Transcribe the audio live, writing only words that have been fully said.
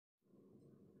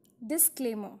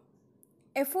Disclaimer: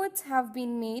 efforts have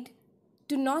been made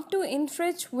to not to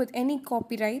infringe with any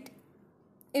copyright.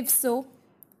 If so,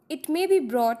 it may be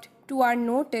brought to our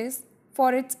notice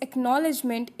for its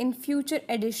acknowledgement in future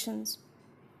editions.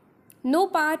 No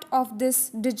part of this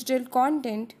digital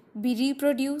content be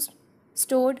reproduced,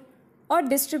 stored, or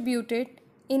distributed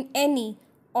in any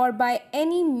or by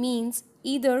any means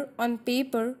either on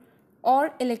paper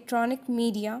or electronic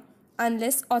media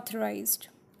unless authorized.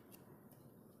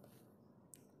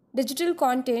 Digital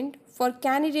content for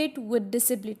candidate with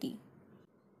disability.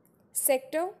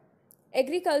 Sector: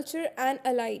 Agriculture and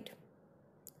Allied.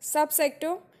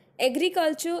 Subsector: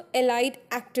 Agriculture Allied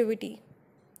Activity.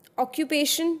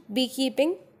 Occupation: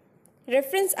 Beekeeping.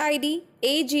 Reference ID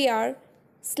AGR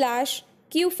slash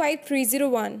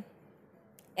Q5301.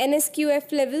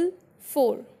 NSQF level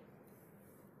 4.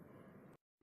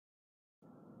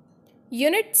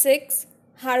 Unit 6: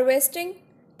 Harvesting,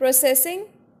 Processing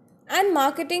and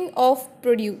Marketing of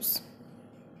Produce.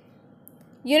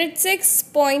 Unit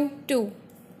 6.2: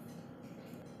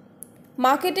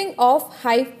 Marketing of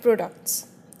Hive Products.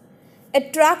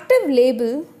 Attractive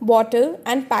label, bottle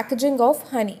and packaging of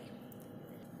honey.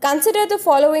 Consider the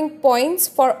following points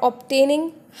for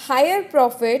obtaining higher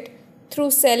profit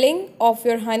through selling of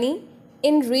your honey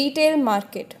in retail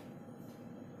market.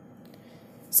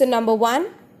 So number 1,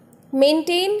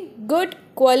 maintain good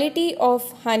quality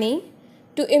of honey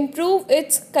to improve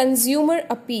its consumer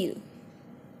appeal.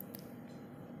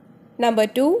 Number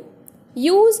 2,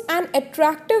 use an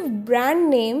attractive brand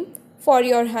name for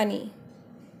your honey.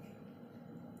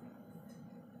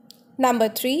 Number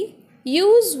 3,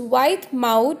 use white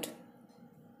mouth,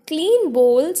 clean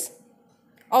bowls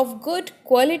of good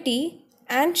quality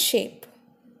and shape.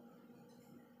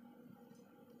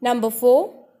 Number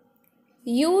 4,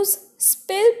 use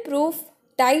spill-proof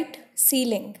tight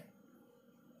sealing.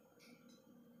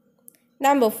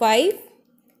 Number 5,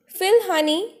 fill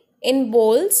honey in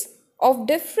bowls of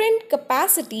different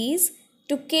capacities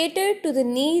to cater to the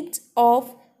needs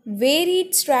of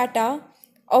varied strata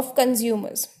of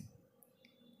consumers.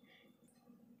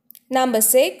 Number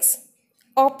 6,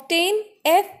 obtain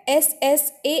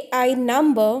FSSAI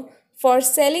number for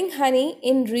selling honey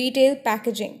in retail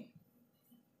packaging.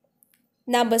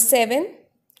 Number 7,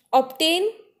 obtain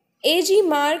AG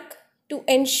mark to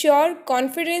ensure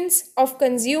confidence of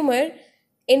consumer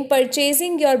in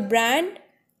purchasing your brand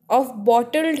of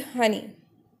bottled honey.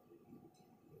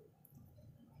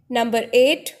 Number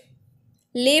 8,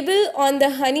 label on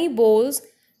the honey bowls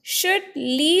should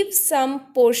leave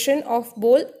some portion of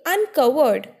bowl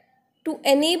uncovered to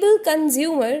enable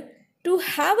consumer to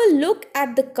have a look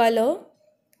at the color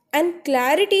and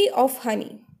clarity of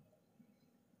honey.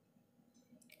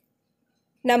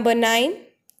 Number 9,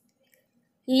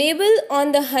 label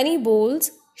on the honey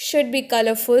bowls should be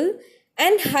colorful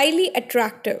and highly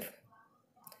attractive.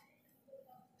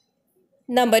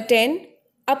 Number 10,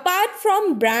 apart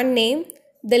from brand name,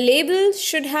 the label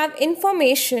should have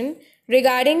information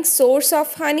regarding source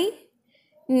of honey,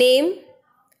 name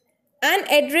and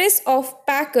address of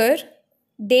packer,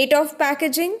 date of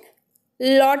packaging,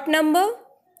 lot number,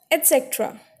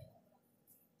 etc.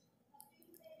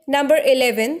 Number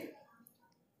 11,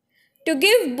 to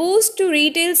give boost to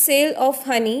retail sale of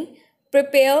honey,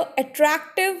 prepare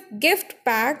attractive gift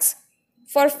packs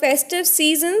for festive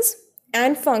seasons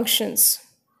and functions.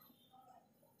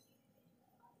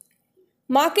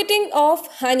 Marketing of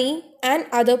honey and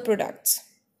other products.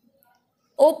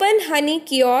 Open honey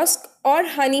kiosk or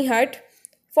honey hut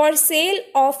for sale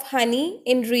of honey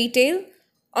in retail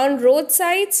on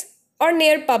roadsides or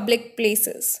near public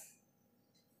places.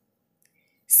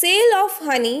 Sale of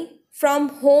honey from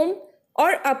home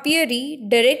or apiary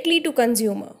directly to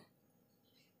consumer.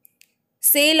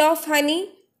 Sale of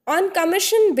honey on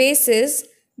commission basis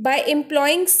by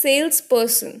employing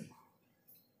salesperson.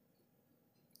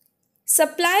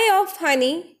 Supply of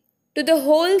honey to the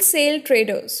wholesale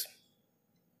traders.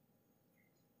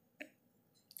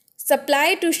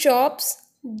 Supply to shops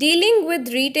dealing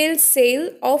with retail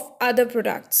sale of other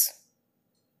products.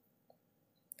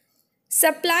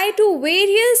 Supply to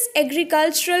various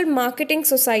agricultural marketing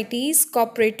societies,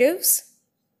 cooperatives.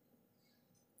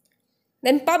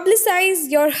 Then publicize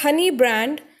your honey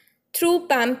brand through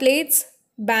pamphlets,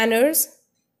 banners,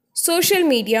 social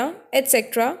media,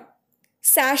 etc.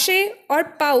 Sachet or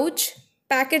pouch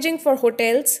packaging for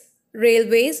hotels,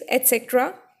 railways,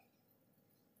 etc.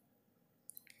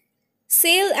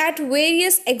 Sale at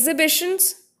various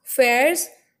exhibitions, fairs,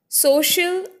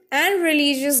 social and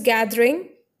religious gathering.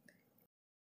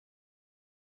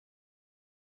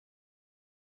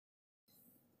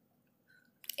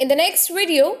 In the next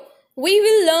video, We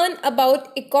will learn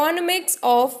about economics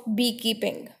of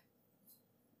beekeeping.